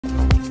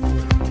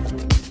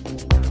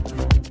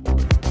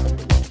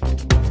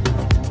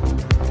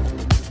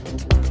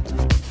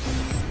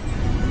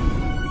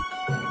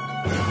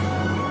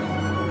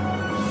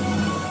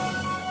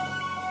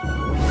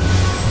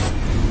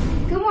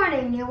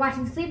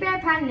watching Sleepy Eye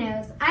Prime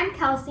News. I'm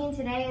Kelsey and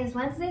today is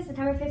Wednesday,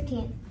 September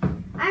 15th.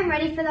 I'm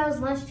ready for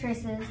those lunch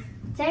choices.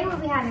 Today we'll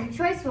be having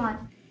choice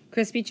 1,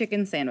 crispy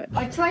chicken sandwich.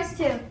 or choice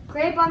 2,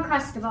 grape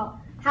uncrustable.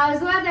 How is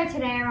the weather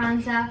today,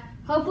 Aranza?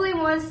 Hopefully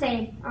more the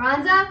same.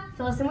 Aranza,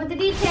 fill us in with the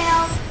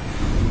details.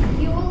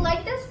 You will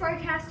like this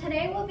forecast.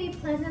 Today will be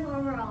pleasant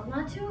overall.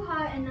 Not too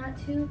hot and not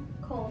too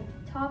cold.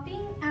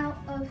 Topping out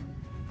of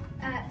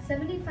at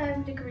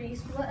 75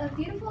 degrees. What a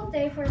beautiful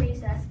day for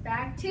recess.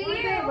 Back to you.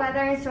 Great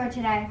weather in store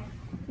today.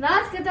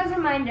 Now let's get those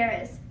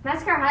reminders.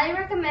 Masks are highly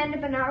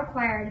recommended but not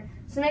required,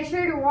 so make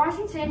sure to wash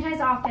and sanitize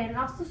often and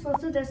also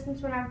social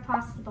distance whenever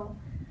possible.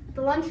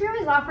 The lunchroom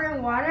is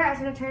offering water as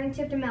an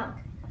alternative to milk.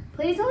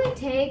 Please only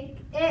take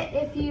it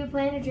if you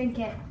plan to drink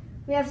it.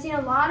 We have seen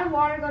a lot of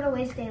water go to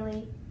waste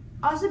daily.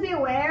 Also be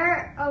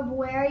aware of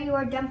where you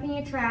are dumping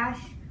your trash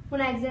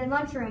when exiting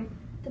lunchroom.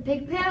 The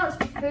pig pail is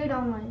for food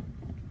only.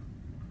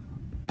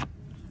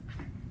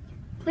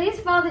 Please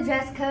follow the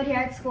dress code here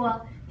at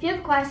school. If you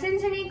have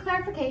questions or need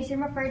clarification,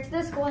 refer to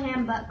the school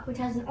handbook, which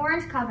has an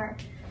orange cover.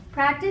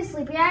 Practice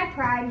Sleepy Eye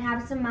Pride and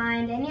habits of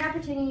mind any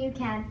opportunity you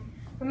can.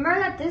 Remember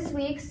that this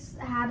week's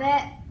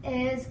habit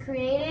is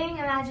creating,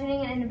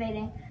 imagining, and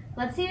innovating.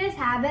 Let's see this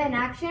habit in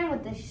action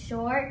with this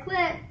short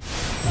clip.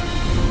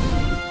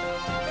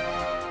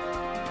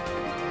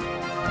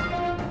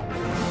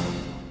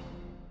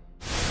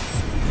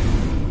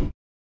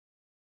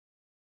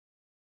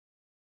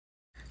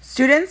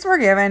 Students were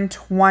given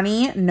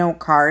 20 note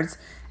cards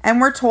and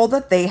were told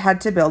that they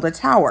had to build a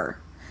tower.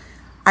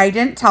 I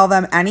didn't tell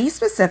them any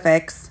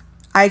specifics.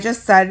 I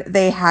just said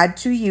they had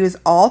to use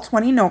all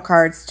 20 note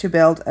cards to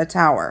build a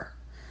tower.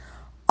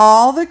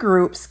 All the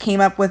groups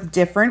came up with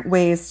different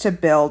ways to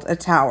build a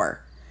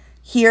tower.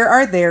 Here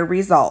are their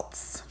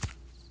results.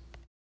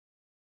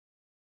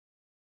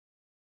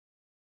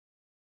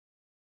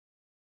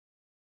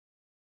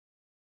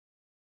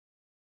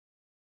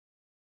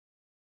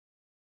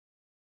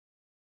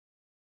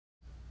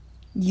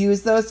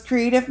 Use those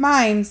creative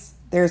minds.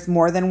 There's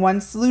more than one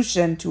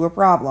solution to a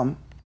problem.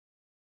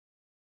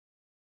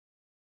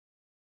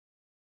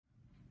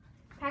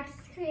 Practice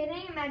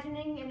creating,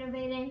 imagining,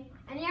 innovating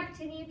any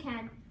opportunity you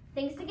can.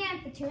 Thanks again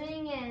for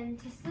tuning in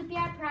to Sleepy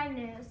Eye Prime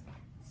News.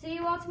 See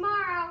you all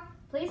tomorrow.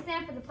 Please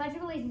stand for the Pledge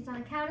of Allegiance on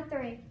the count of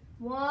 3.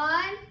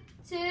 1,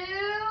 2,